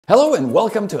Hello and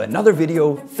welcome to another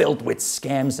video filled with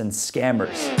scams and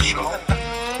scammers.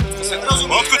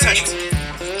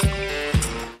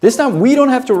 This time we don't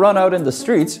have to run out in the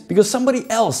streets because somebody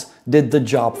else did the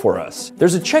job for us.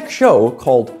 There's a Czech show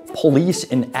called Police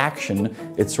in Action.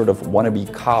 It's sort of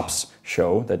wannabe cops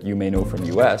show that you may know from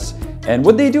US. And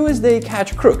what they do is they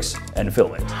catch crooks and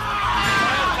film it.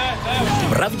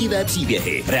 Pravdivé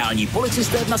příběhy, reální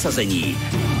policisté v nasazení,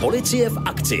 policie v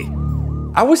akci.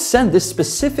 I was sent this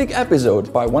specific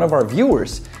episode by one of our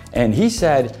viewers, and he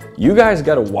said, you guys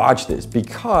gotta watch this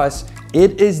because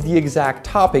it is the exact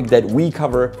topic that we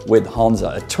cover with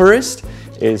Honza. A tourist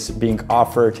is being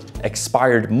offered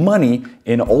expired money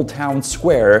in Old Town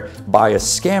Square by a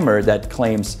scammer that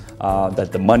claims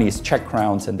that the money is Czech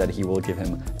crowns and that he will give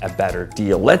him a better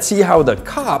deal. Let's see how the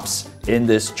cops in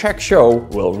this Czech show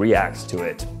will react to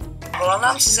it. Volal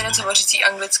nám cizinec hovořící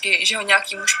anglicky, že ho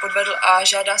nějaký muž podvedl a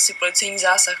žádá si policejní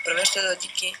zásah. Prověřte to,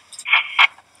 díky.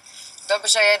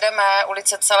 Dobře, jedeme,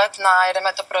 ulice Celetná, jedeme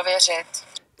to prověřit.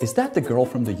 Is that the girl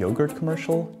from the yogurt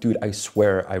commercial? Dude, I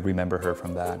swear I remember her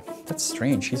from that. That's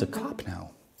strange, she's a cop now.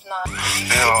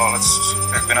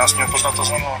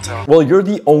 Well, you're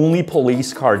the only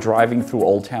police car driving through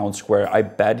Old Town Square. I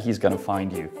bet he's gonna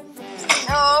find you.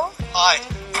 Hello. Hi.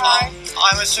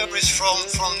 I'm a tourist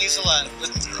from New Zealand.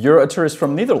 You're a tourist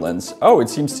from Netherlands. Oh, it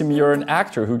seems to me you're an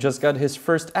actor who just got his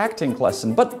first acting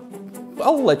lesson, but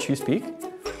I'll let you speak.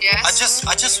 Yes.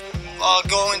 I just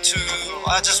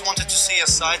wanted to see a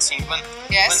sightseeing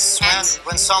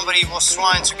when somebody was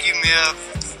trying to give me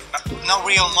no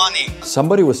real money.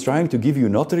 Somebody was trying to give you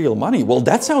not real money. Well,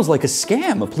 that sounds like a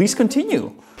scam. Please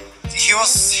continue. He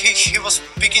was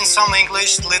speaking some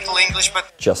English, little English, but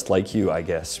just like you, I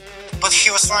guess. But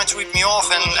he was trying to rip me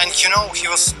off, and you know, he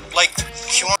was like,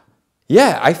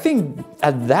 yeah, I think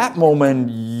at that moment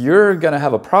you're gonna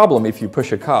have a problem if you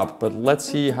push a cop, but let's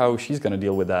see how she's gonna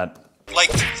deal with that.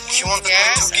 Like, he wanted me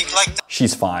to kick like that.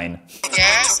 She's fine.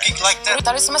 Yes.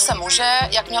 Tady jsme se muže,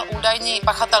 jak měl údajný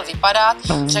pachatel vypadat,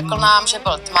 řekl nám, že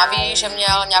byl tmavý, že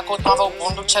měl nějakou tmavou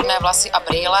bundu, černé vlasy a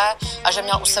brýle a že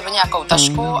měl u sebe nějakou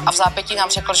tašku a v zápětí nám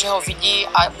řekl, že ho vidí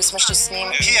a bychom šli s ním.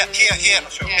 Here.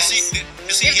 Yes.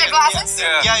 You see the glasses?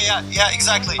 Yeah,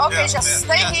 exactly. Okay, just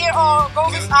stay here or go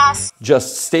with us.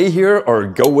 Just stay here or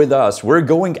go with us. We're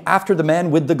going after the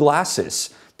man with the glasses.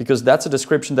 Because that's a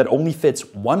description that only fits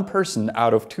one person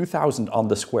out of 2,000 on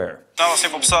the square. Tam vlastně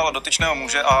popsal dotyčného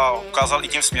muže a ukázal i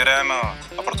tím směrem a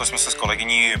proto jsme se s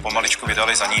kolegyní pomaličku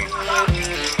vydali za ním.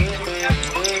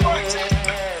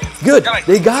 Good,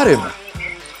 they got him.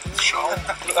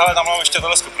 Ale tam mám ještě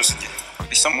telesku, prosím tě.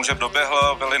 Když jsem muže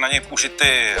doběhl, byly na něj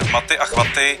užity maty a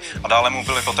chvaty a dále mu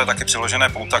byly poté taky přiložené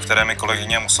pouta, které mi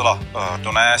kolegyně musela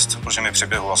donést, protože mi při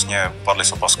běhu vlastně padly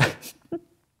z opasku.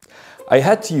 I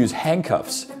had to use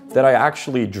handcuffs that I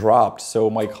actually dropped, so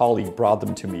my colleague brought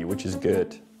them to me, which is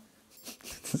good.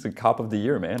 This is a cop of the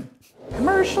year, man.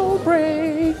 Commercial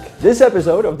break! This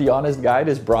episode of The Honest Guide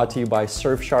is brought to you by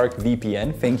Surfshark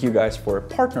VPN. Thank you guys for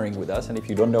partnering with us. And if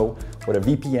you don't know what a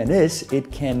VPN is,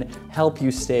 it can help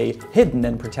you stay hidden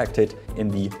and protected in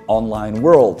the online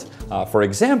world. For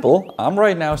example, I'm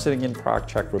right now sitting in Prague,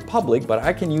 Czech Republic, but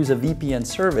I can use a VPN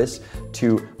service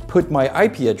to put my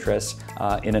IP address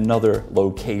in another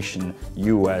location,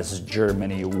 US,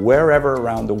 Germany, wherever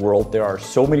around the world. There are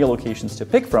so many locations to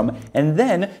pick from, and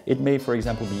then it may, for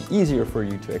example, be easier for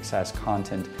you to access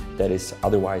content that is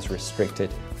otherwise restricted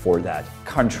for that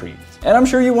country. And I'm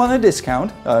sure you want a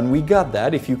discount, and we got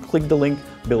that. If you click the link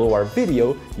below our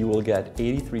video, you will get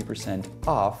 83%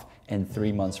 off and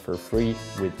 3 months for free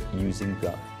with using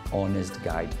the Honest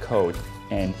Guide code.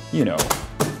 And you know,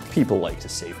 people like to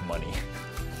save money.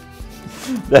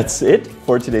 That's it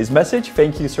for today's message.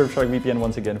 Thank you, Surfshark VPN,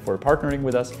 once again for partnering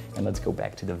with us. And let's go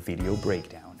back to the video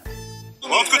breakdown.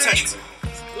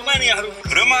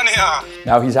 Romania.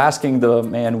 Now he's asking the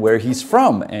man where he's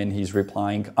from, and he's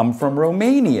replying, I'm from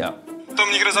Romania.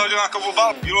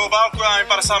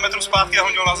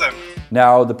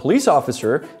 Now the police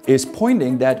officer is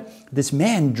pointing that this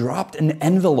man dropped an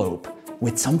envelope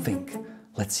with something.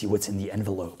 Let's see what's in the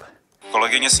envelope.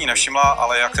 Kolegyně si ji nevšimla,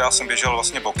 ale jak já jsem běžel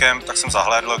vlastně bokem, tak jsem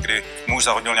zahlédl, kdy muž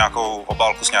zahodil nějakou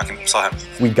obálku s nějakým obsahem.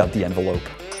 We got the envelope.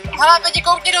 Hele, Peti,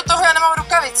 koukni do toho, já nemám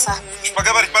rukavice.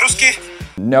 Špagabarit po-rusky?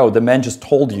 No, the man just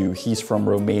told you he's from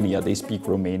Romania. They speak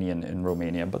Romanian in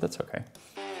Romania, but that's okay.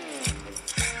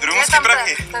 Rumunský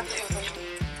prachy.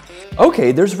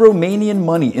 Okay, there's Romanian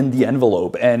money in the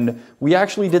envelope, and we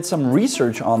actually did some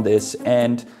research on this,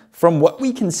 and from what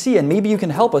we can see, and maybe you can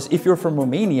help us if you're from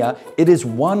Romania, it is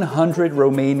 100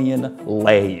 Romanian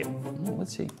lei.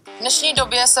 Let's see. dnešní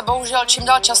době se bohužel čím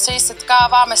dál častěji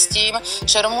setkáváme s tím,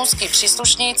 že rumunský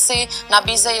příslušníci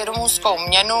nabízejí rumunskou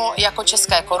měnu jako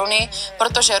české koruny,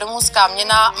 protože rumunská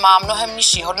měna má mnohem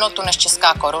nižší hodnotu než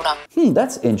česká koruna.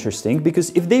 That's interesting,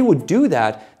 because if they would do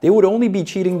that, they would only be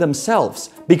cheating themselves,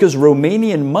 because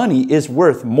Romanian money is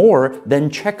worth more than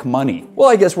Czech money.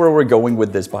 Well, I guess where we're going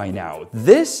with this by now.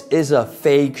 This is a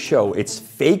fake show. It's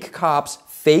fake cops,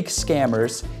 fake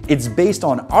scammers. It's based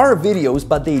on our videos,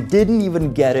 but they didn't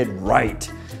even get it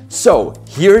right. So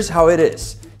here's how it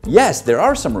is. Yes, there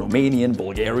are some Romanian,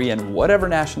 Bulgarian, whatever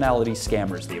nationality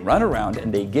scammers. They run around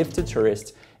and they give to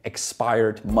tourists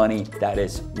expired money that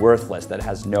is worthless, that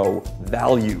has no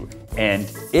value. And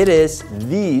it is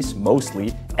these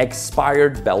mostly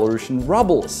expired Belarusian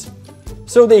rubles.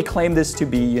 So they claim this to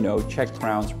be, you know, Czech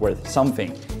crowns worth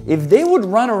something. If they would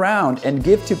run around and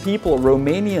give to people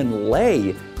Romanian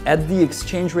lei at the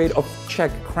exchange rate of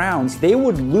Czech crowns, they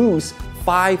would lose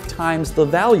 5 times the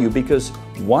value, because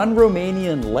 1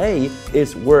 Romanian lei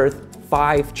is worth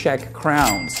 5 Czech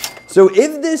crowns. So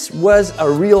if this was a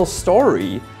real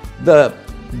story, the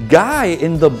guy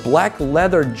in the black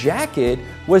leather jacket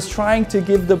was trying to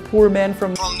give the poor man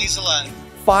from New Zealand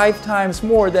 5 times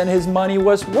more than his money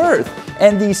was worth.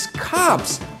 And these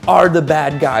cops are the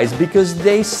bad guys because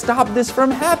they stopped this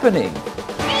from happening.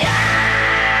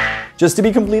 Just to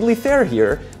be completely fair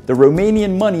here, the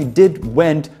Romanian money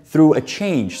went through a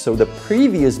change. So the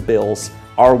previous bills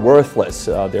are worthless.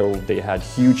 They had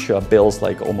huge bills,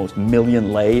 like almost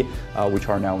million lei, which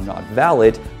are now not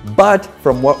valid. But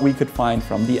from what we could find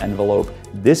from the envelope,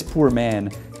 this poor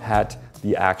man had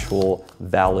the actual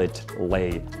valid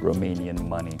lei Romanian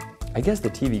money. I guess the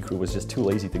TV crew was just too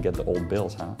lazy to get the old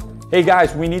bills, huh? Hey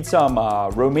guys, we need some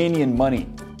Romanian money.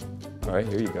 All right,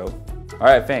 here you go. All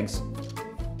right, thanks.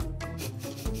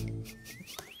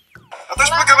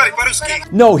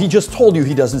 No, he just told you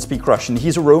he doesn't speak Russian.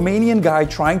 He's a Romanian guy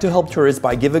trying to help tourists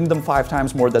by giving them 5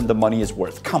 times more than the money is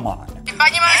worth. Come on.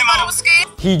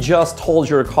 He just told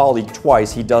your colleague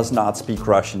twice he does not speak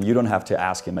Russian. You don't have to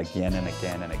ask him again and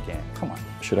again and again. Come on.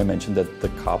 Should I mention that the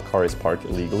cop car is parked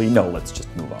illegally? No, let's just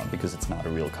move on, because it's not a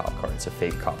real cop car. It's a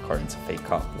fake cop car. It's a fake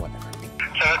cop. Whatever.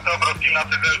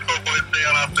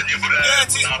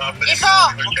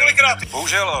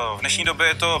 Bohužel v dnešní době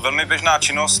je to velmi běžná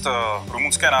činnost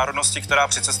rumunské národnosti, která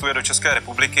přicestuje do České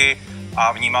republiky,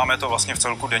 a vnímáme to vlastně v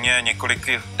celku denně několik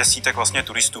desítek vlastně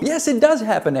turistů. Yes, it does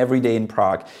happen every day in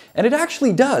Prague. And it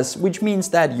actually does, which means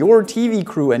that your TV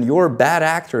crew and your bad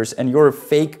actors and your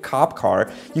fake cop car,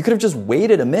 you could have just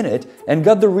waited a minute and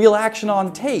got the real action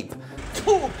on tape.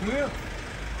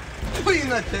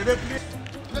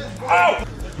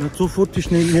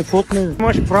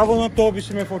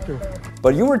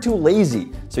 But you were too lazy,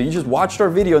 so you just watched our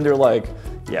video and they're like,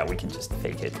 yeah, we can just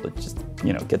fake it. Let's just,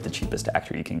 you know, get the cheapest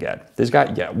actor you can get. This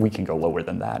guy, yeah, we can go lower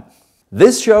than that.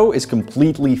 This show is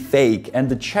completely fake, and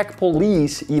the Czech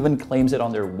police even claims it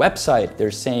on their website.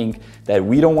 They're saying that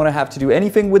we don't want to have to do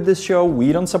anything with this show,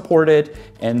 we don't support it,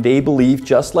 and they believe,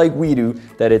 just like we do,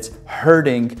 that it's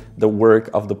hurting the work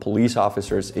of the police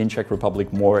officers in Czech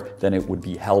Republic more than it would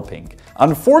be helping.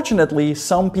 Unfortunately,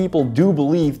 some people do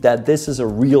believe that this is a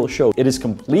real show. It is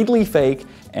completely fake,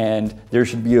 and there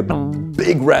should be a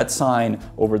big red sign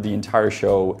over the entire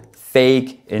show.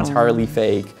 Fake, entirely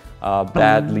fake.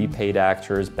 Badly paid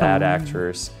actors, bad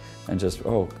actors, and just,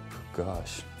 oh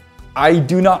gosh. I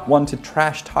do not want to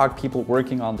trash talk people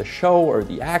working on the show or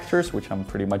the actors, which I'm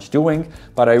pretty much doing,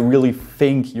 but I really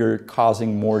think you're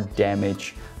causing more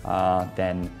damage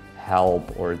than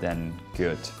help or than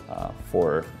good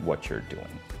for what you're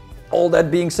doing. All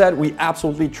that being said, we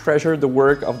absolutely treasure the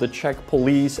work of the Czech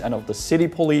police and of the city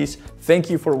police. Thank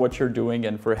you for what you're doing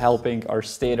and for helping our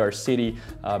state, our city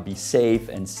be safe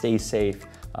and stay safe.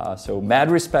 So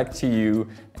mad respect to you,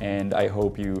 and I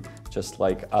hope you, just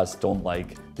like us, don't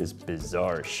like this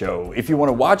bizarre show. If you want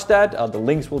to watch that, the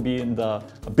links will be in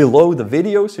below the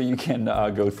video, so you can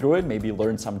go through it, maybe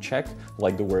learn some Czech,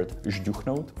 like the word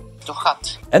žduchnout.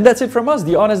 And that's it from us,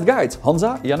 the Honest Guides.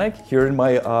 Honza, Janek, here in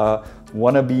my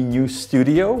wannabe new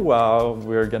studio.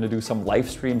 We're gonna do some live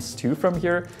streams too from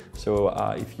here, so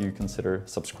if you consider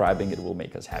subscribing, it will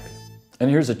make us happy. And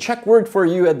here's a Czech word for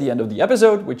you at the end of the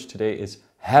episode, which today is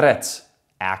herec,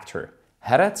 actor.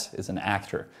 Herec is an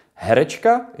actor.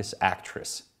 Herečka is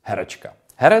actress. Herečka.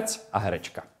 Herec a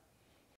herečka.